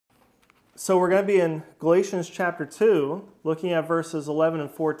So we're going to be in Galatians chapter 2, looking at verses 11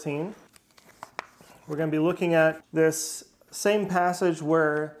 and 14. We're going to be looking at this same passage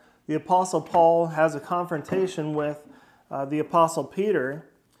where the Apostle Paul has a confrontation with the Apostle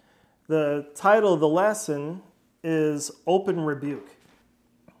Peter. The title of the lesson is Open Rebuke.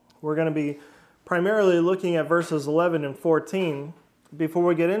 We're going to be primarily looking at verses 11 and 14. Before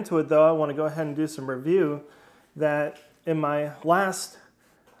we get into it, though, I want to go ahead and do some review that in my last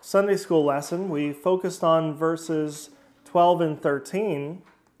Sunday school lesson, we focused on verses 12 and 13,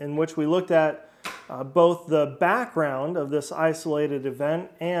 in which we looked at both the background of this isolated event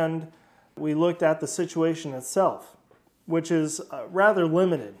and we looked at the situation itself, which is rather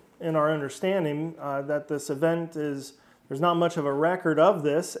limited in our understanding that this event there's not much of a record of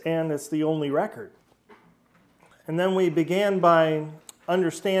this, and it's the only record. And then we began by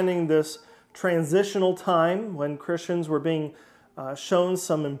understanding this transitional time when Christians were being shown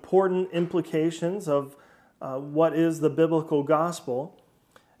some important implications of what is the biblical gospel.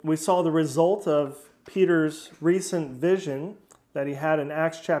 We saw the result of Peter's recent vision that he had in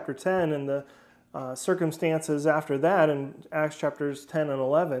Acts chapter 10 and the circumstances after that in Acts chapters 10 and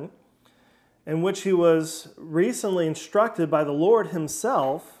 11, in which he was recently instructed by the Lord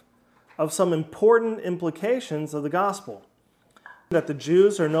himself of some important implications of the gospel. That the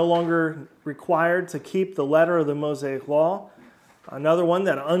Jews are no longer required to keep the letter of the Mosaic law. Another one,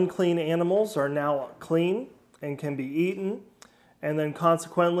 that unclean animals are now clean and can be eaten. And then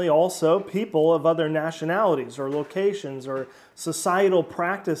consequently also people of other nationalities or locations or societal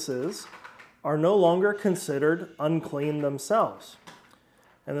practices are no longer considered unclean themselves.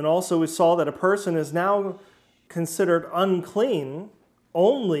 And then also we saw that a person is now considered unclean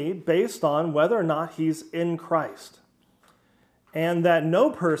only based on whether or not he's in Christ. And that no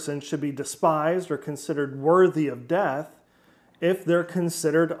person should be despised or considered worthy of death if they're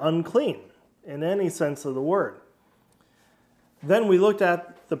considered unclean in any sense of the word. Then we looked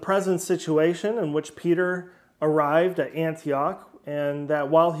at the present situation in which Peter arrived at Antioch, and that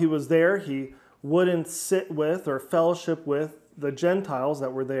while he was there, he wouldn't sit with or fellowship with the Gentiles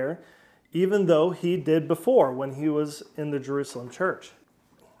that were there, even though he did before when he was in the Jerusalem church.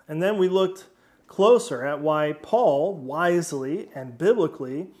 And then we looked closer at why Paul wisely and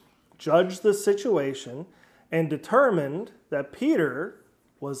biblically judged the situation and determined that Peter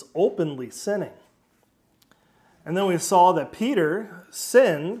was openly sinning. And then we saw that Peter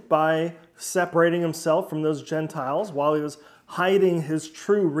sinned by separating himself from those Gentiles while he was hiding his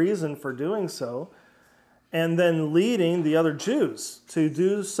true reason for doing so, and then leading the other Jews to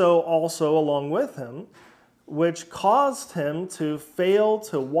do so also along with him, which caused him to fail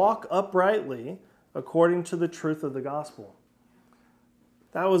to walk uprightly according to the truth of the gospel.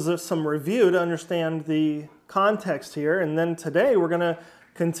 That was some review to understand the context here. And then today we're going to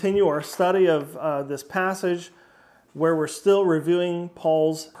continue our study of this passage where we're still reviewing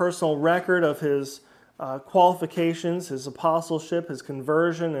Paul's personal record of his qualifications, his apostleship, his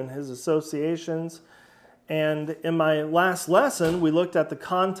conversion, and his associations. And in my last lesson, we looked at the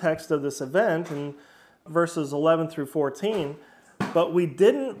context of this event in verses 11 through 14, but we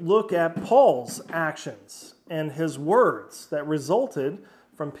didn't look at Paul's actions and his words that resulted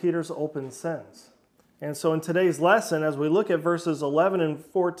from Peter's open sins. And so in today's lesson, as we look at verses 11 and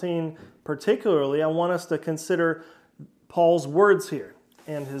 14 particularly, I want us to consider Paul's words here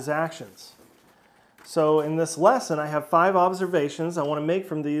and his actions. So in this lesson, I have 5 observations I want to make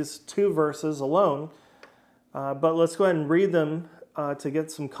from these 2 verses alone. But let's go ahead and read them to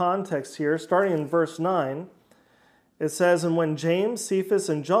get some context here. Starting in verse 9, it says, "And when James, Cephas,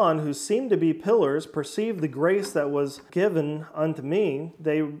 and John, who seemed to be pillars, perceived the grace that was given unto me,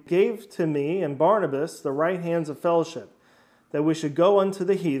 they gave to me and Barnabas the right hands of fellowship, that we should go unto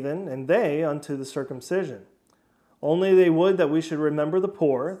the heathen, and they unto the circumcision. Only they would that we should remember the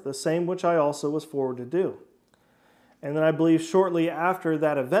poor, the same which I also was forward to do." And then I believe shortly after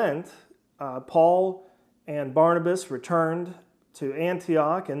that event, Paul and Barnabas returned to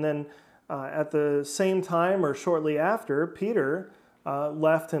Antioch, and then at the same time or shortly after, Peter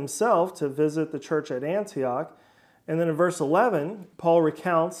left himself to visit the church at Antioch. And then in verse 11, Paul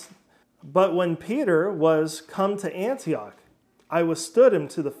recounts, "But when Peter was come to Antioch, I withstood him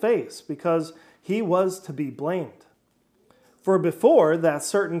to the face, because he was to be blamed. For before that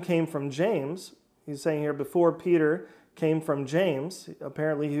certain came from James," he's saying here before Peter came from James,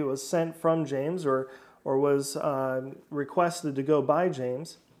 apparently he was sent from James or was requested to go by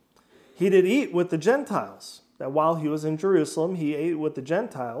James, "he did eat with the Gentiles," that while he was in Jerusalem, he ate with the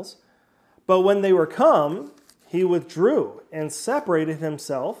Gentiles. "But when they were come, he withdrew and separated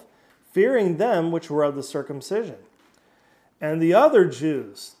himself, fearing them which were of the circumcision. And the other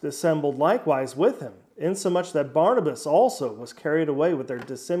Jews dissembled likewise with him, insomuch that Barnabas also was carried away with their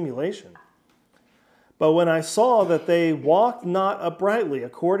dissimulation. But when I saw that they walked not uprightly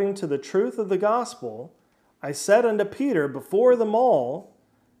according to the truth of the gospel, I said unto Peter before them all,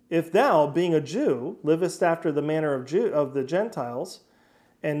 if thou, being a Jew, livest after the manner of the Gentiles,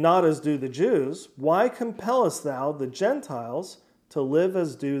 and not as do the Jews, why compellest thou the Gentiles to live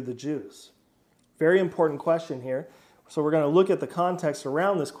as do the Jews? Very important question here. So we're going to look at the context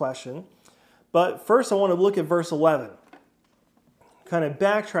around this question. But first I want to look at verse 11. Kind of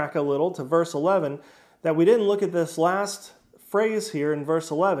backtrack a little to verse 11, that we didn't look at this last phrase here in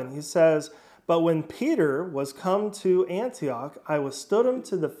verse 11. He says, but when Peter was come to Antioch, I withstood him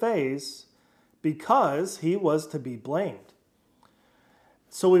to the face because he was to be blamed.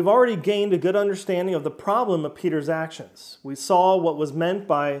 So we've already gained a good understanding of the problem of Peter's actions. We saw what was meant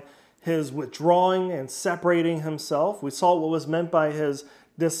by his withdrawing and separating himself. We saw what was meant by his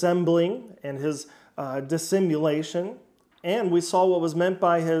dissembling and his dissimulation. And we saw what was meant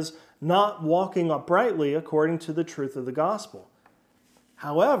by his not walking uprightly according to the truth of the gospel.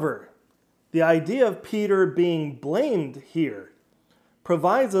 However, the idea of Peter being blamed here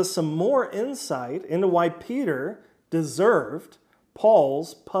provides us some more insight into why Peter deserved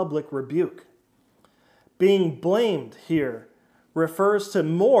Paul's public rebuke. Being blamed here refers to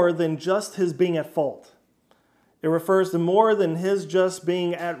more than just his being at fault. It refers to more than his just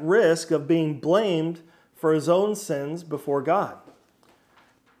being at risk of being blamed for his own sins before God.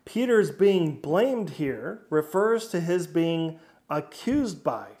 Peter's being blamed here refers to his being accused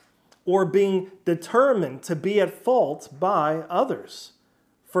by or being determined to be at fault by others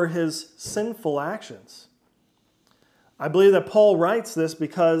for his sinful actions. I believe that Paul writes this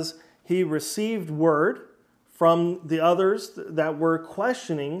because he received word from the others that were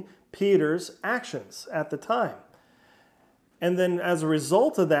questioning Peter's actions at the time. And then as a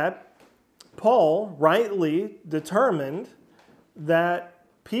result of that, Paul rightly determined that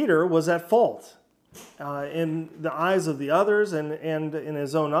Peter was at fault. In the eyes of the others and in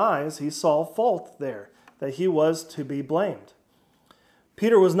his own eyes, he saw fault there, that he was to be blamed.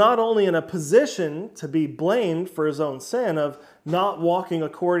 Peter was not only in a position to be blamed for his own sin of not walking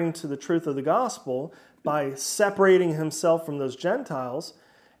according to the truth of the gospel by separating himself from those Gentiles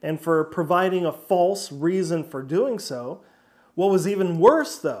and for providing a false reason for doing so. What was even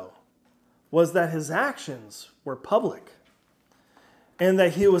worse, though, was that his actions were public and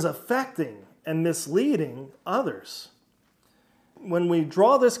that he was affecting and misleading others. When we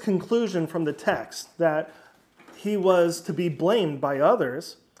draw this conclusion from the text that he was to be blamed by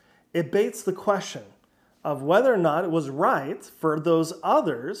others, it baits the question of whether or not it was right for those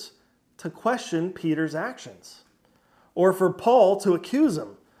others to question Peter's actions, or for Paul to accuse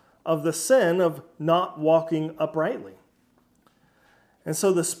him of the sin of not walking uprightly. And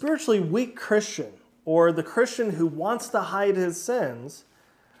so the spiritually weak Christian, or the Christian who wants to hide his sins,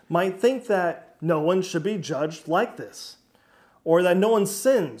 might think that no one should be judged like this, or that no one's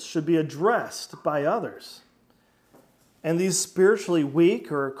sins should be addressed by others. And these spiritually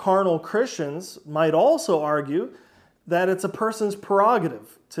weak or carnal Christians might also argue that it's a person's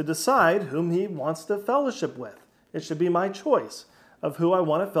prerogative to decide whom he wants to fellowship with. It should be my choice of who I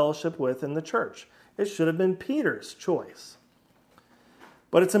want to fellowship with in the church. It should have been Peter's choice.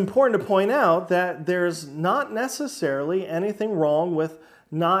 But it's important to point out that there's not necessarily anything wrong with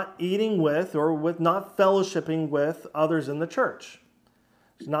not eating with or with not fellowshipping with others in the church.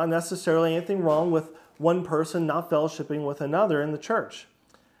 There's not necessarily anything wrong with one person not fellowshipping with another in the church.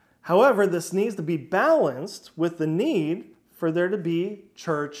 However, this needs to be balanced with the need for there to be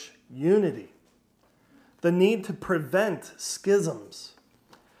church unity, the need to prevent schisms,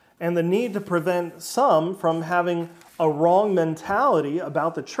 and the need to prevent some from having a wrong mentality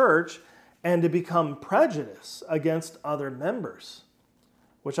about the church and to become prejudiced against other members,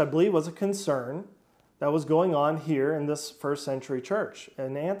 which I believe was a concern that was going on here in this first century church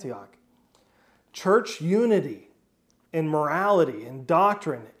in Antioch. Church unity in morality, in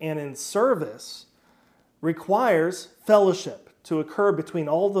doctrine, and in service requires fellowship to occur between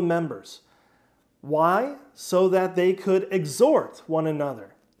all the members. Why? So that they could exhort one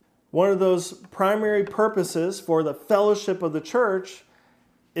another. One of those primary purposes for the fellowship of the church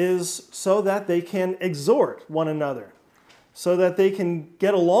is so that they can exhort one another, so that they can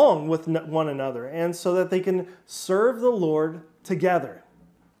get along with one another, and so that they can serve the Lord together.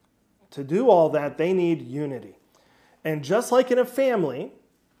 To do all that, they need unity. And just like in a family,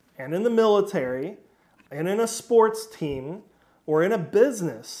 and in the military, and in a sports team, or in a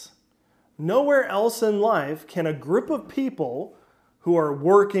business, nowhere else in life can a group of people who are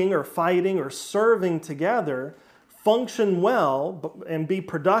working or fighting or serving together function well and be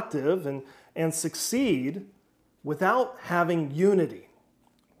productive and succeed without having unity,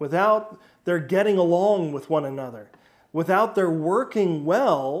 without their getting along with one another, without their working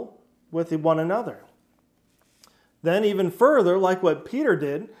well with one another. Then even further, like what Peter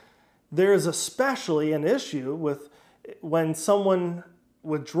did, there is especially an issue with when someone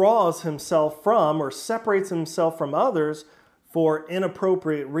withdraws himself from or separates himself from others for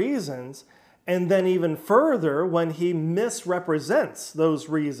inappropriate reasons, and then even further when he misrepresents those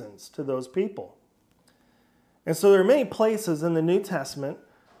reasons to those people. And so there are many places in the New Testament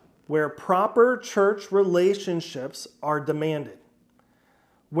where proper church relationships are demanded,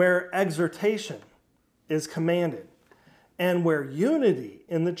 where exhortation is commanded, and where unity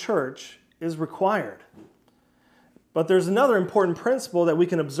in the church is required. But there's another important principle that we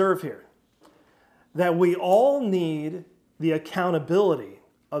can observe here, that we all need the accountability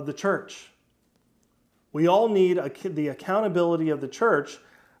of the church. We all need the accountability of the church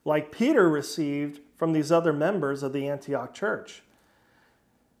like Peter received from these other members of the Antioch church.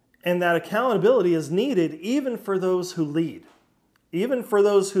 And that accountability is needed even for those who lead, even for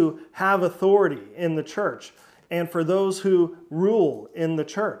those who have authority in the church, and for those who rule in the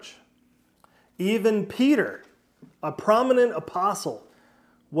church. Even Peter, a prominent apostle,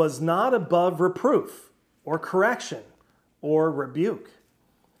 was not above reproof or correction or rebuke.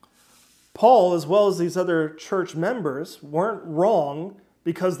 Paul, as well as these other church members, weren't wrong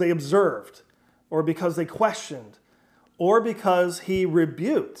because they observed, or because they questioned, or because he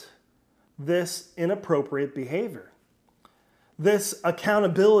rebuked this inappropriate behavior. This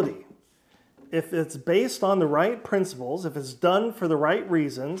accountability, if it's based on the right principles, if it's done for the right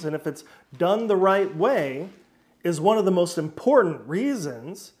reasons, and if it's done the right way, is one of the most important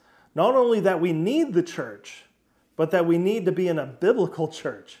reasons, not only that we need the church, but that we need to be in a biblical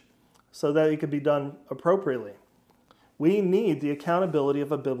church so that it could be done appropriately. We need the accountability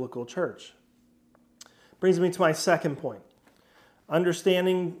of a biblical church. Brings me to my second point.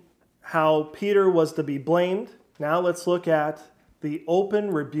 Understanding how Peter was to be blamed. Now let's look at the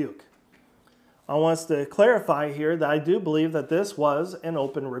open rebuke. I want us to clarify here that I do believe that this was an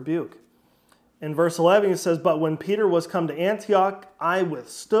open rebuke. In verse 11 it says, "But when Peter was come to Antioch, I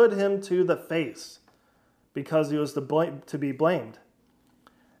withstood him to the face, because he was to be blamed."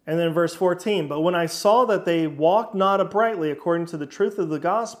 And then in verse 14, "But when I saw that they walked not uprightly according to the truth of the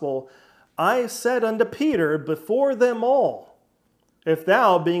gospel, I said unto Peter before them all, If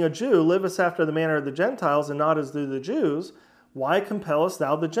thou, being a Jew, livest after the manner of the Gentiles, and not as do the Jews, why compellest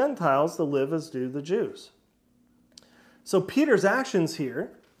thou the Gentiles to live as do the Jews?" So Peter's actions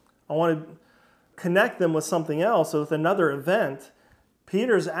here, I want to connect them with something else, with another event.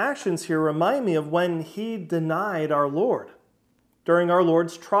 Peter's actions here remind me of when he denied our Lord during our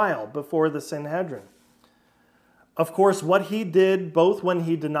Lord's trial before the Sanhedrin. Of course, what he did both when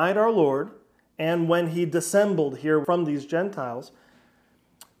he denied our Lord and when he dissembled here from these Gentiles,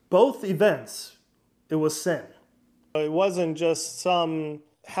 both events, it was sin. It wasn't just some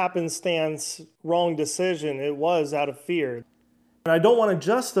happenstance wrong decision. It was out of fear. And I don't want to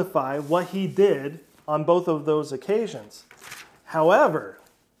justify what he did on both of those occasions. However,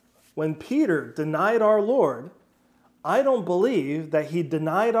 when Peter denied our Lord, I don't believe that he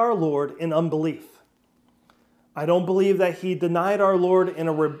denied our Lord in unbelief. I don't believe that he denied our Lord in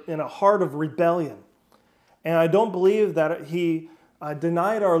a heart of rebellion. And I don't believe that he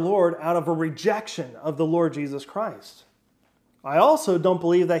denied our Lord out of a rejection of the Lord Jesus Christ. I also don't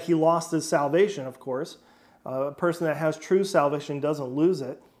believe that he lost his salvation, of course. A person that has true salvation doesn't lose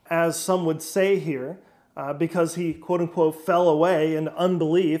it, as some would say here, because he, quote-unquote, fell away in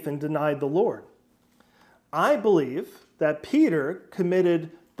unbelief and denied the Lord. I believe that Peter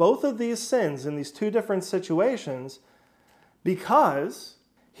committed both of these sins in these two different situations because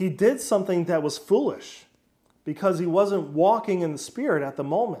he did something that was foolish, because he wasn't walking in the Spirit at the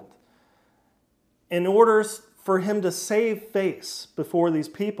moment. In order for him to save face before these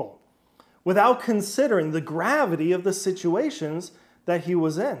people, without considering the gravity of the situations that he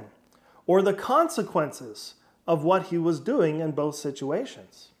was in, or the consequences of what he was doing in both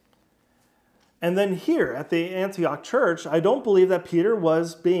situations. And then here at the Antioch church, I don't believe that Peter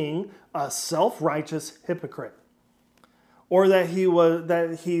was being a self-righteous hypocrite, or that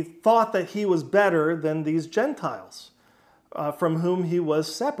he thought that he was better than these Gentiles from whom he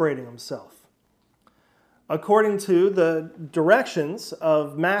was separating himself. According to the directions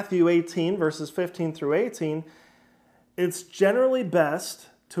of Matthew 18, verses 15 through 18, it's generally best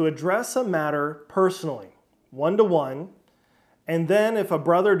to address a matter personally, one-to-one, and then if a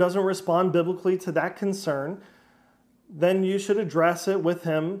brother doesn't respond biblically to that concern, then you should address it with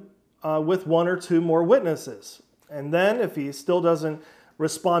him with one or two more witnesses. And then if he still doesn't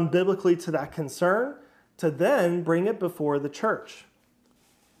respond biblically to that concern, to then bring it before the church.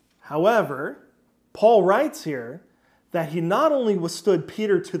 However, Paul writes here that he not only withstood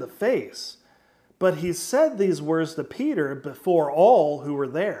Peter to the face, but he said these words to Peter before all who were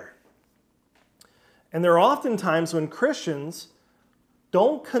there. And there are often times when Christians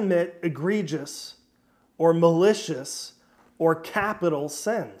don't commit egregious or malicious or capital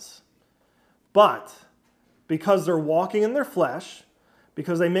sins. But because they're walking in their flesh,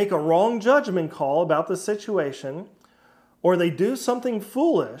 because they make a wrong judgment call about the situation, or they do something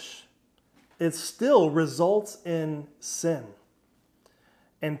foolish, it still results in sin.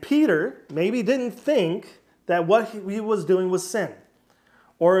 And Peter maybe didn't think that what he was doing was sin,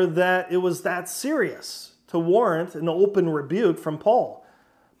 or that it was that serious to warrant an open rebuke from Paul.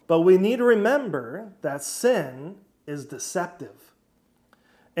 But we need to remember that sin is deceptive,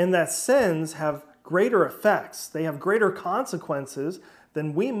 and that sins have greater effects. They have greater consequences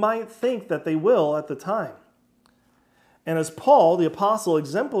than we might think that they will at the time. And as Paul, the apostle,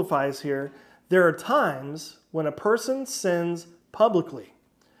 exemplifies here, there are times when a person sins publicly,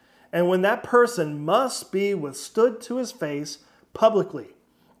 and when that person must be withstood to his face publicly,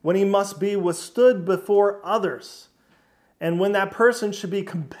 when he must be withstood before others, and when that person should be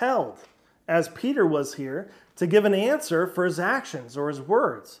compelled, as Peter was here, to give an answer for his actions or his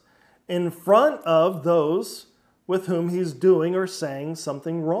words in front of those with whom he's doing or saying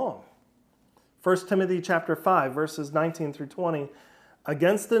something wrong. 1 Timothy chapter 5, verses 19 through 20,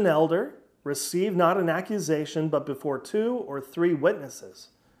 against an elder, receive not an accusation, but before 2 or 3 witnesses.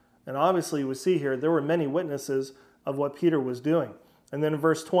 And obviously we see here, there were many witnesses of what Peter was doing. And then in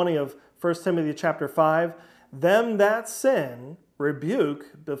verse 20 of 1 Timothy chapter 5, them that sin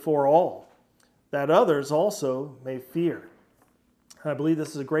rebuke before all, that others also may fear. I believe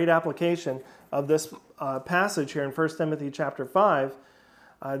this is a great application of this passage here in 1 Timothy chapter 5,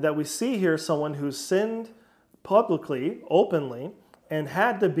 that we see here someone who sinned publicly, openly, and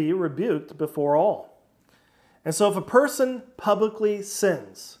had to be rebuked before all. And so if a person publicly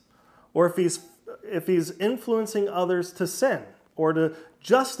sins, or if he's influencing others to sin, or to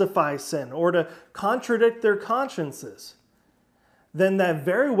justify sin, or to contradict their consciences, then that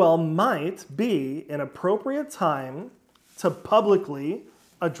very well might be an appropriate time to publicly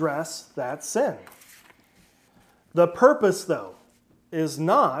address that sin. The purpose, though, is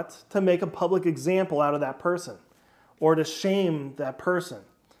not to make a public example out of that person or to shame that person.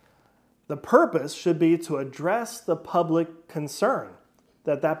 The purpose should be to address the public concern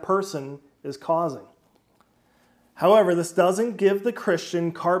that that person is causing. However, this doesn't give the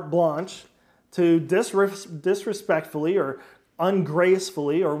Christian carte blanche to disrespectfully or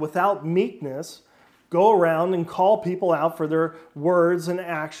ungracefully or without meekness go around and call people out for their words and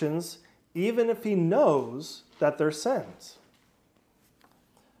actions, even if he knows that they're sins.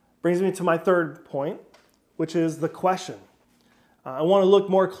 Brings me to my third point, which is the question. I want to look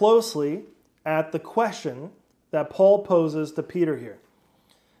more closely at the question that Paul poses to Peter here.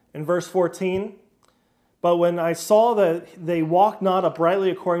 In verse 14, but when I saw that they walked not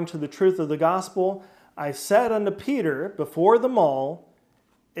uprightly according to the truth of the gospel, I said unto Peter before them all,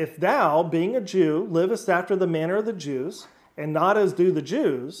 if thou, being a Jew, livest after the manner of the Jews, and not as do the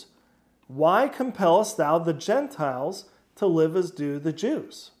Jews, why compellest thou the Gentiles to live as do the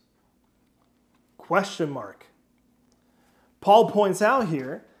Jews? Question mark. Paul points out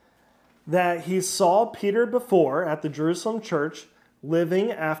here that he saw Peter before at the Jerusalem church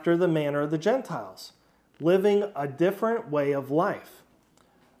living after the manner of the Gentiles, living a different way of life.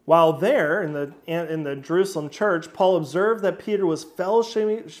 While there in the Jerusalem church, Paul observed that Peter was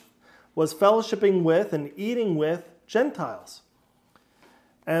fellowshipping with and eating with Gentiles.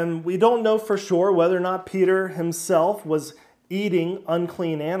 And we don't know for sure whether or not Peter himself was eating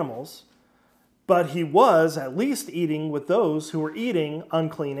unclean animals, but he was at least eating with those who were eating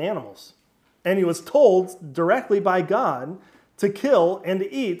unclean animals. And he was told directly by God to kill and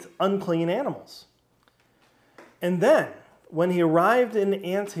to eat unclean animals. And then, when he arrived in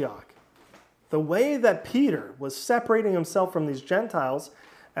Antioch, the way that Peter was separating himself from these Gentiles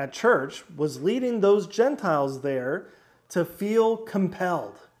at church was leading those Gentiles there to feel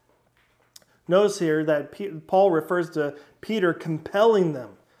compelled. Notice here that Paul refers to Peter compelling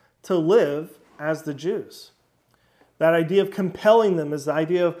them to live as the Jews. That idea of compelling them is the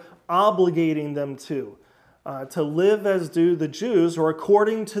idea of obligating them to live as do the Jews or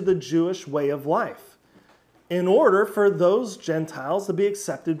according to the Jewish way of life, in order for those Gentiles to be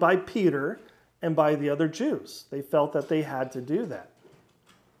accepted by Peter and by the other Jews. They felt that they had to do that.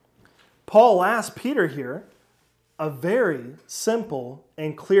 Paul asked Peter here a very simple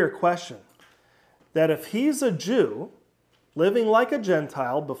and clear question. that if he's a Jew, living like a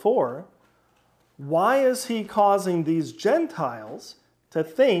Gentile before, why is he causing these Gentiles to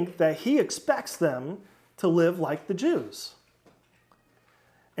think that he expects them to live like the Jews?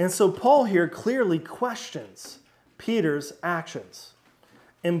 And so Paul here clearly questions Peter's actions,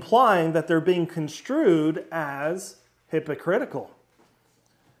 implying that they're being construed as hypocritical.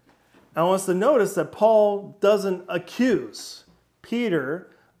 I want us to notice that Paul doesn't accuse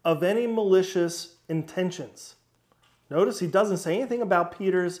Peter of any malicious intentions. Notice he doesn't say anything about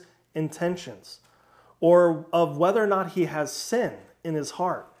Peter's intentions or of whether or not he has sin in his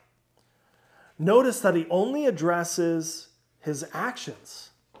heart. Notice that he only addresses his actions.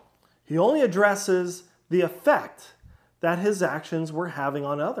 He only addresses the effect that his actions were having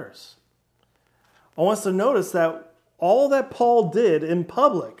on others. I want us to notice that all that Paul did in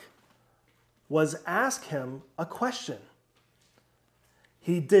public was ask him a question.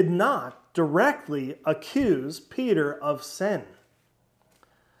 He did not directly accuse Peter of sin.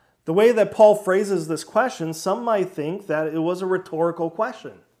 The way that Paul phrases this question, some might think that it was a rhetorical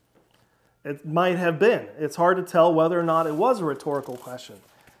question. It might have been. It's hard to tell whether or not it was a rhetorical question.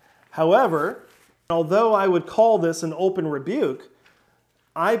 However, although I would call this an open rebuke,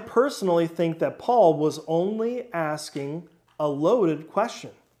 I personally think that Paul was only asking a loaded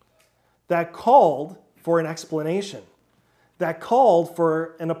question that called for an explanation, that called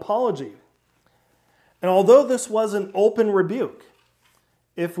for an apology. And although this was an open rebuke,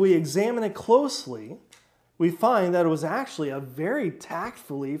 if we examine it closely, we find that it was actually a very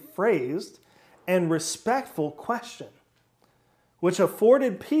tactfully phrased and respectful question, which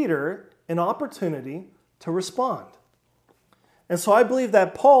afforded Peter an opportunity to respond. And so I believe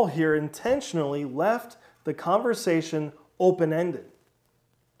that Paul here intentionally left the conversation open-ended.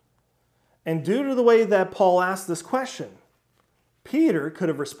 And due to the way that Paul asked this question, Peter could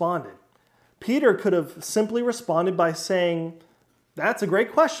have responded. Peter could have simply responded by saying, "That's a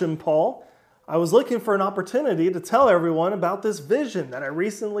great question, Paul. I was looking for an opportunity to tell everyone about this vision that I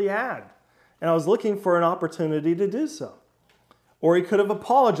recently had, and I was looking for an opportunity to do so." Or he could have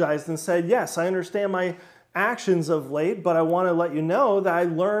apologized and said, "Yes, I understand my actions of late, but I want to let you know that I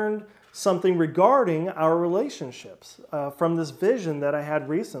learned something regarding our relationships from this vision that I had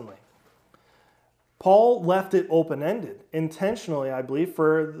recently." Paul left it open-ended, intentionally, I believe,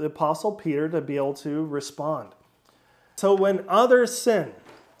 for the Apostle Peter to be able to respond. So when others sin,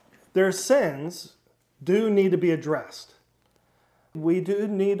 their sins do need to be addressed. We do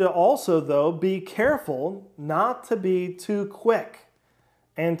need to also, though, be careful not to be too quick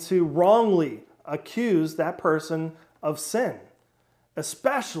and to wrongly accuse that person of sin,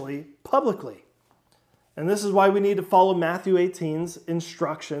 especially publicly. And this is why we need to follow Matthew 18's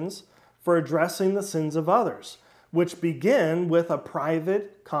instructions for addressing the sins of others, which begin with a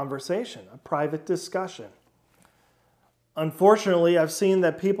private conversation, a private discussion. Unfortunately, I've seen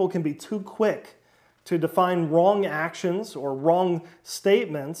that people can be too quick to define wrong actions or wrong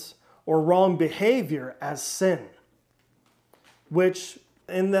statements or wrong behavior as sin, which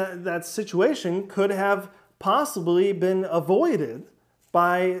in that situation could have possibly been avoided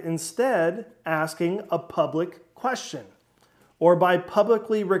by instead asking a public question or by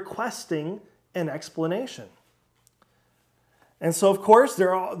publicly requesting an explanation. And so, of course,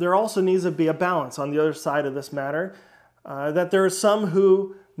 there also needs to be a balance on the other side of this matter, that there are some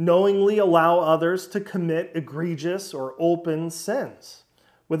who knowingly allow others to commit egregious or open sins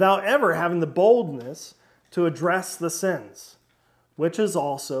without ever having the boldness to address the sins, which is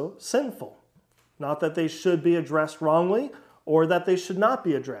also sinful. Not that they should be addressed wrongly or that they should not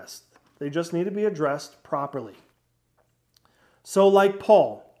be addressed. They just need to be addressed properly. So like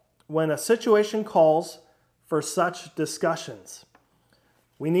Paul, when a situation calls for such discussions,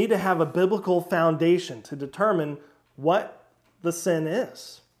 we need to have a biblical foundation to determine what the sin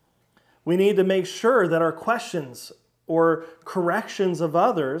is. We need to make sure that our questions or corrections of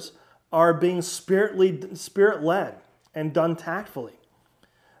others are being spirit-led and done tactfully.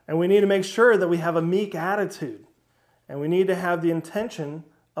 And we need to make sure that we have a meek attitude. And we need to have the intention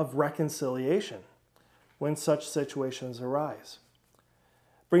of reconciliation when such situations arise.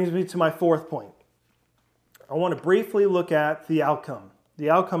 Brings me to my fourth point. I want to briefly look at the outcome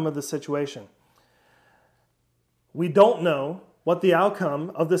of the situation. We don't know what the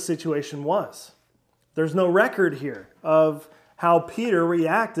outcome of the situation was. There's no record here of how Peter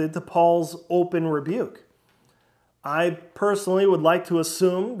reacted to Paul's open rebuke. I personally would like to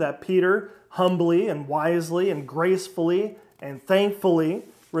assume that Peter humbly and wisely and gracefully and thankfully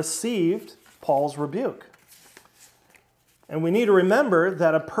received Paul's rebuke. And we need to remember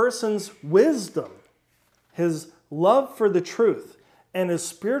that a person's wisdom, his love for the truth, And his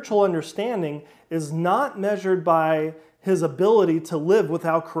spiritual understanding is not measured by his ability to live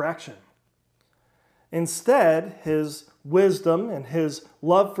without correction. Instead, his wisdom and his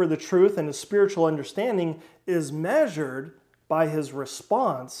love for the truth and his spiritual understanding is measured by his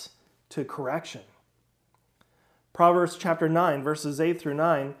response to correction. Proverbs chapter 9, verses 8 through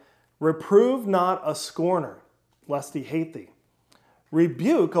 9, reprove not a scorner, lest he hate thee.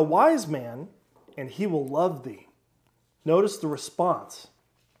 Rebuke a wise man, and he will love thee. Notice the response.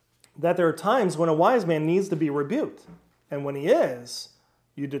 That there are times when a wise man needs to be rebuked. And when he is,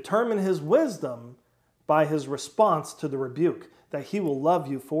 you determine his wisdom by his response to the rebuke, that he will love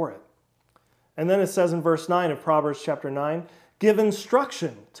you for it. And then it says in verse 9 of Proverbs chapter 9, give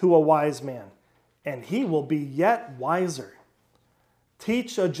instruction to a wise man, and he will be yet wiser.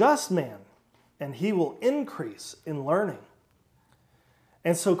 Teach a just man, and he will increase in learning.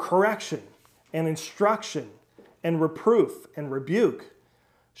 And so correction and instruction and reproof and rebuke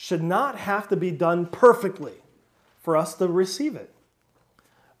should not have to be done perfectly for us to receive it.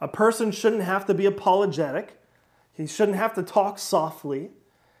 A person shouldn't have to be apologetic. He shouldn't have to talk softly.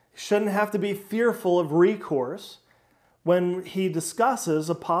 He shouldn't have to be fearful of recourse when he discusses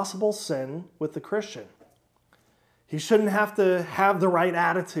a possible sin with the Christian. He shouldn't have to have the right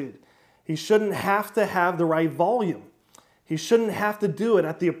attitude. He shouldn't have to have the right volume. He shouldn't have to do it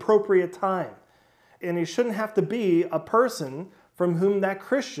at the appropriate time. And he shouldn't have to be a person from whom that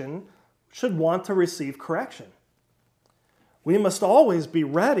Christian should want to receive correction. We must always be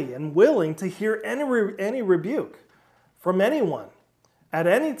ready and willing to hear any rebuke from anyone, at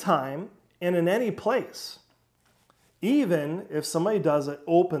any time, and in any place, even if somebody does it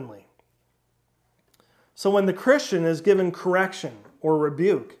openly. So when the Christian is given correction or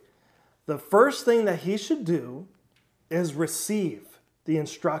rebuke, the first thing that he should do is receive the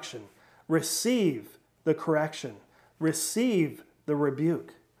instruction, receive the correction, receive the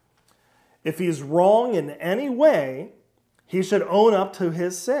rebuke. If he's wrong in any way, he should own up to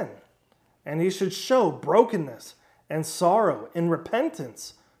his sin, and he should show brokenness and sorrow and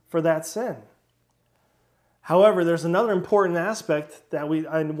repentance for that sin. However, there's another important aspect that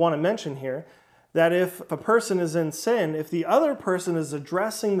I want to mention here, that if a person is in sin, if the other person is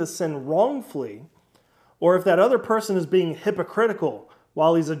addressing the sin wrongfully, or if that other person is being hypocritical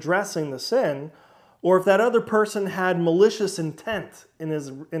while he's addressing the sin, or if that other person had malicious intent in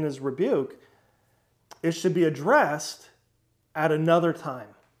his rebuke, it should be addressed at another time,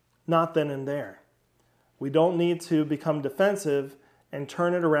 not then and there. We don't need to become defensive and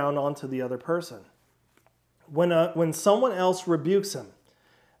turn it around onto the other person. When someone else rebukes him,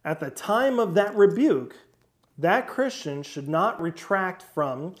 at the time of that rebuke, that Christian should not retract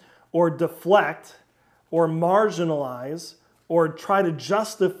from or deflect or marginalize or try to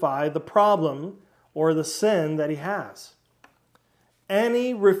justify the problem or the sin that he has.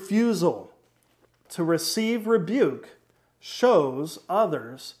 Any refusal to receive rebuke shows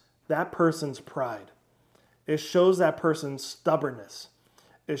others that person's pride. It shows that person's stubbornness.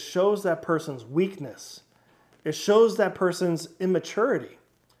 It shows that person's weakness. It shows that person's immaturity.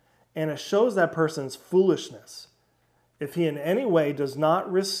 And it shows that person's foolishness if he in any way does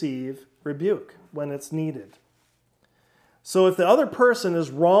not receive rebuke when it's needed. So if the other person is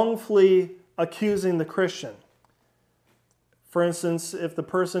wrongfully accusing the Christian, for instance, if the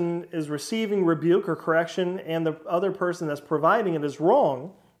person is receiving rebuke or correction and the other person that's providing it is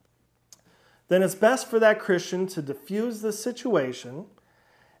wrong, then it's best for that Christian to diffuse the situation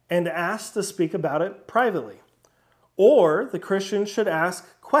and ask to speak about it privately. Or the Christian should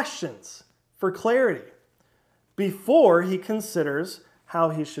ask questions for clarity before he considers how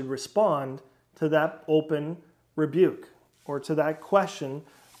he should respond to that open rebuke or to that question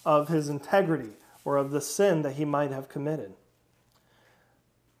of his integrity or of the sin that he might have committed.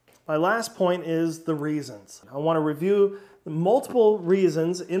 My last point is the reasons. I want to review the multiple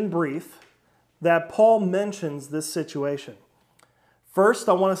reasons in brief that Paul mentions this situation. First,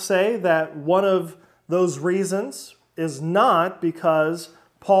 I want to say that one of those reasons is not because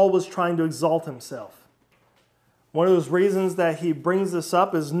Paul was trying to exalt himself. One of those reasons that he brings this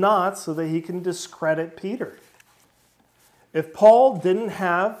up is not so that he can discredit Peter. If Paul didn't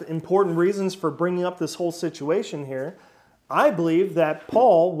have important reasons for bringing up this whole situation here, I believe that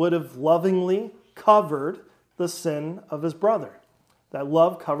Paul would have lovingly covered the sin of his brother. That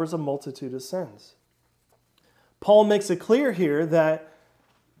love covers a multitude of sins. Paul makes it clear here that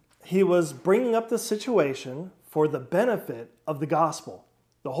he was bringing up the situation for the benefit of the gospel.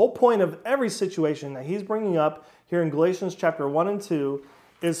 The whole point of every situation that he's bringing up here in Galatians chapter 1 and 2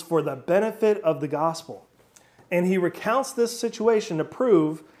 is for the benefit of the gospel. And he recounts this situation to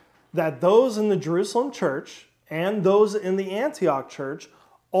prove that those in the Jerusalem church and those in the Antioch church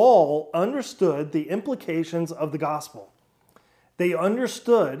all understood the implications of the gospel. They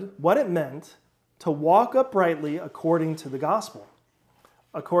understood what it meant to walk uprightly according to the gospel,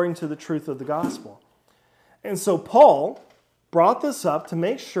 according to the truth of the gospel. And so Paul brought this up to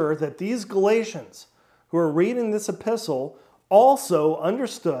make sure that these Galatians who are reading this epistle also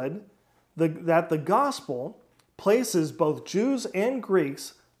understood that the gospel places both Jews and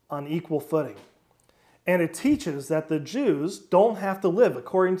Greeks on equal footing. And it teaches that the Jews don't have to live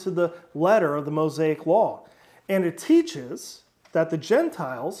according to the letter of the Mosaic law. And it teaches that the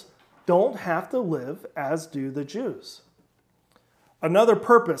Gentiles don't have to live as do the Jews. Another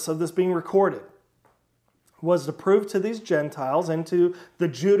purpose of this being recorded was to prove to these Gentiles and to the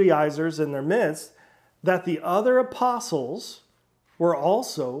Judaizers in their midst that the other apostles were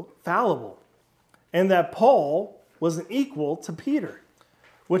also fallible, and that Paul was an equal to Peter,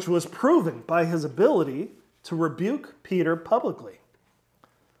 which was proven by his ability to rebuke Peter publicly.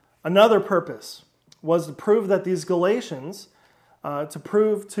 Another purpose was to prove that these Galatians,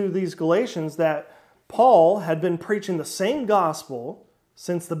 that Paul had been preaching the same gospel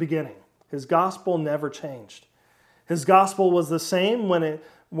since the beginning. His gospel never changed. His gospel was the same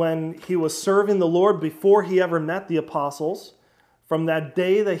when he was serving the Lord before he ever met the apostles. From that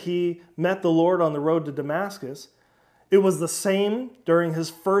day that he met the Lord on the road to Damascus, it was the same during his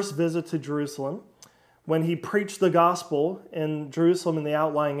first visit to Jerusalem, when he preached the gospel in Jerusalem in the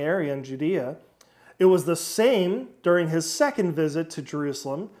outlying area in Judea. It was the same during his second visit to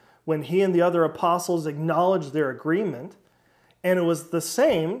Jerusalem, when he and the other apostles acknowledged their agreement. And it was the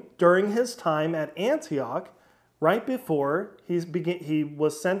same during his time at Antioch, right before he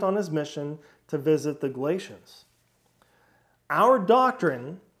was sent on his mission to visit the Galatians. Our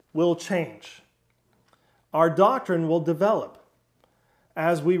doctrine will change. Our doctrine will develop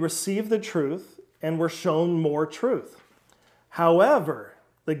as we receive the truth and we're shown more truth. However,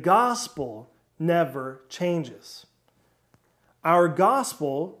 the gospel never changes. Our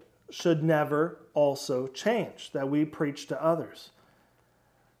gospel should never also change, that we preach to others.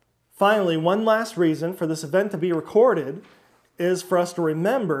 Finally, one last reason for this event to be recorded is for us to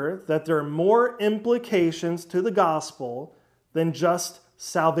remember that there are more implications to the gospel than just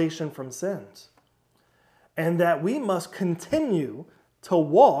salvation from sins, and that we must continue to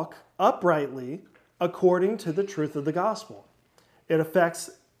walk uprightly according to the truth of the gospel. It affects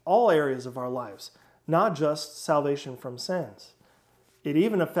all areas of our lives, not just salvation from sins. It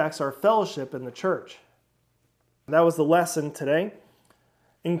even affects our fellowship in the church. That was the lesson today.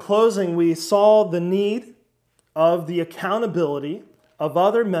 In closing, we saw the need of the accountability of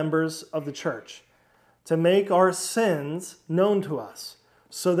other members of the church to make our sins known to us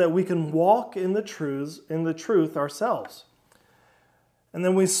so that we can walk in the truth ourselves. And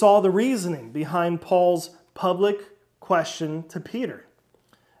then we saw the reasoning behind Paul's public question to Peter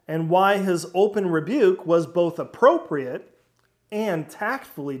and why his open rebuke was both appropriate and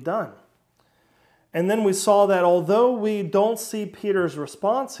tactfully done. And then we saw that although we don't see Peter's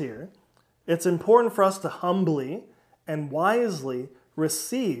response here, it's important for us to humbly and wisely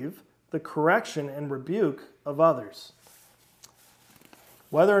receive the correction and rebuke of others,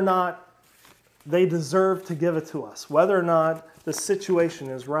 whether or not they deserve to give it to us, whether or not the situation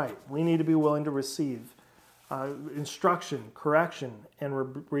is right. We need to be willing to receive instruction, correction,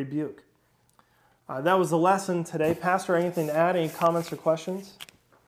 and rebuke. That was the lesson today. Pastor, anything to add? Any comments or questions?